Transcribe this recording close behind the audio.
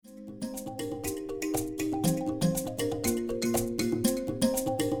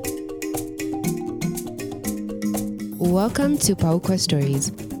Welcome to Paukwa Stories,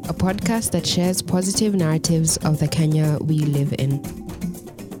 a podcast that shares positive narratives of the Kenya we live in.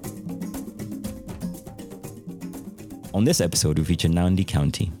 On this episode, we feature Nandi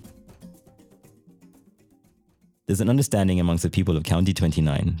County. There's an understanding amongst the people of County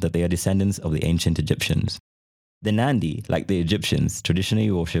 29 that they are descendants of the ancient Egyptians. The Nandi, like the Egyptians, traditionally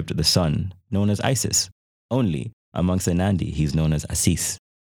worshipped the sun, known as Isis. Only, amongst the Nandi, he is known as Asis.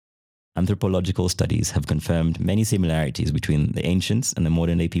 Anthropological studies have confirmed many similarities between the ancients and the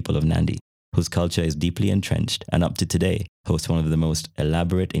modern-day people of Nandi, whose culture is deeply entrenched and up to today hosts one of the most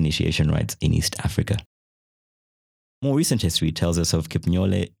elaborate initiation rites in East Africa. More recent history tells us of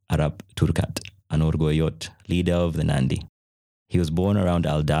Kipnyole Arap Turkat, an Orgoyot, leader of the Nandi. He was born around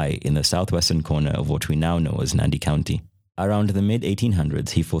Aldai in the southwestern corner of what we now know as Nandi County. Around the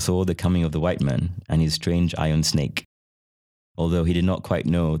mid-1800s, he foresaw the coming of the white man and his strange iron snake. Although he did not quite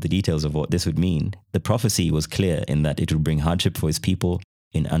know the details of what this would mean, the prophecy was clear in that it would bring hardship for his people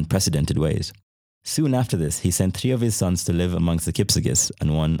in unprecedented ways. Soon after this, he sent 3 of his sons to live amongst the Kipsigis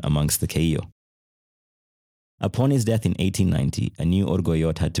and 1 amongst the Keio. Upon his death in 1890, a new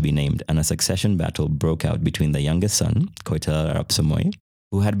Orgoyot had to be named, and a succession battle broke out between the youngest son, Koitalel Arap Samoei,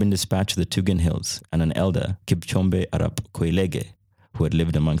 who had been dispatched to the Tugen Hills, and an elder, Kipchombe Arap Koilege, who had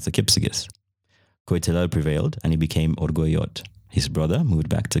lived amongst the Kipsigis. Koitalel prevailed, and he became Orgoyot. His brother moved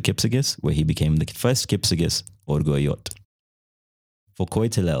back to Kipsigis, where he became the first Kipsigis Orgoyot. For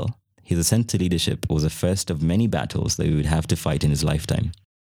Koitalel, his ascent to leadership was the first of many battles that he would have to fight in his lifetime.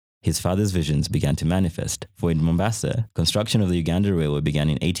 His father's visions began to manifest, for in Mombasa, construction of the Uganda Railway began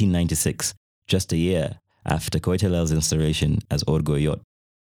in 1896, just a year after Koitalel's installation as Orgoyot.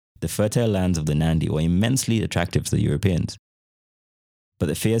 The fertile lands of the Nandi were immensely attractive to the Europeans. But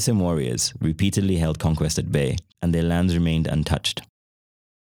the fearsome warriors repeatedly held conquest at bay, and their lands remained untouched.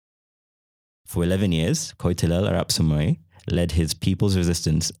 For 11 years, Koitalel Arap Samoei led his people's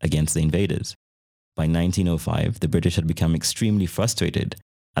resistance against the invaders. By 1905, the British had become extremely frustrated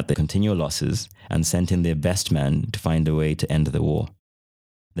at the continual losses and sent in their best man to find a way to end the war.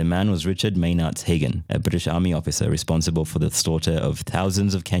 The man was Richard Maynard Hagen, a British Army officer responsible for the slaughter of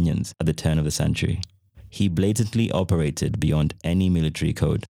thousands of Kenyans at the turn of the century. He blatantly operated beyond any military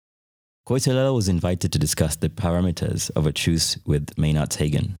code. Koitalel was invited to discuss the parameters of a truce with Maynard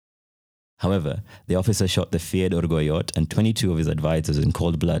Hagen. However, the officer shot the feared Orgoyot and 22 of his advisors in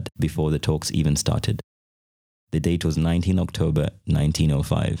cold blood before the talks even started. The date was 19 October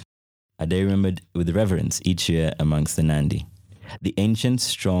 1905, a day remembered with reverence each year amongst the Nandi. The ancient,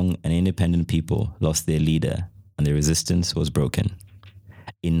 strong, and independent people lost their leader, and the resistance was broken.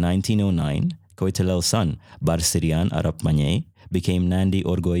 In 1909, Koitalel's son, Barsirian Arap Manyei, became Nandi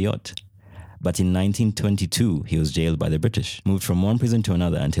Orgoyot. But in 1922, he was jailed by the British, moved from one prison to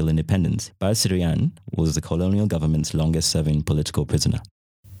another until independence. Barsirian was the colonial government's longest-serving political prisoner.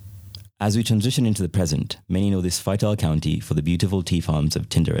 As we transition into the present, many know this fertile county for the beautiful tea farms of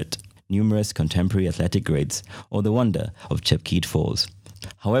Tinderet, numerous contemporary athletic grades, or the wonder of Chepkeet Falls.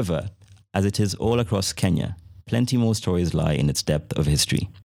 However, as it is all across Kenya, plenty more stories lie in its depth of history.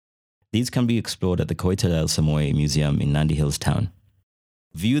 These can be explored at the Koitalel Samoei Museum in Nandi Hills town.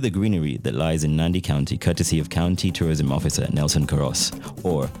 View the greenery that lies in Nandi County courtesy of County Tourism Officer Nelson Karos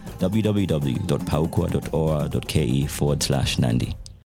or www.paukwa.or.ke/Nandi.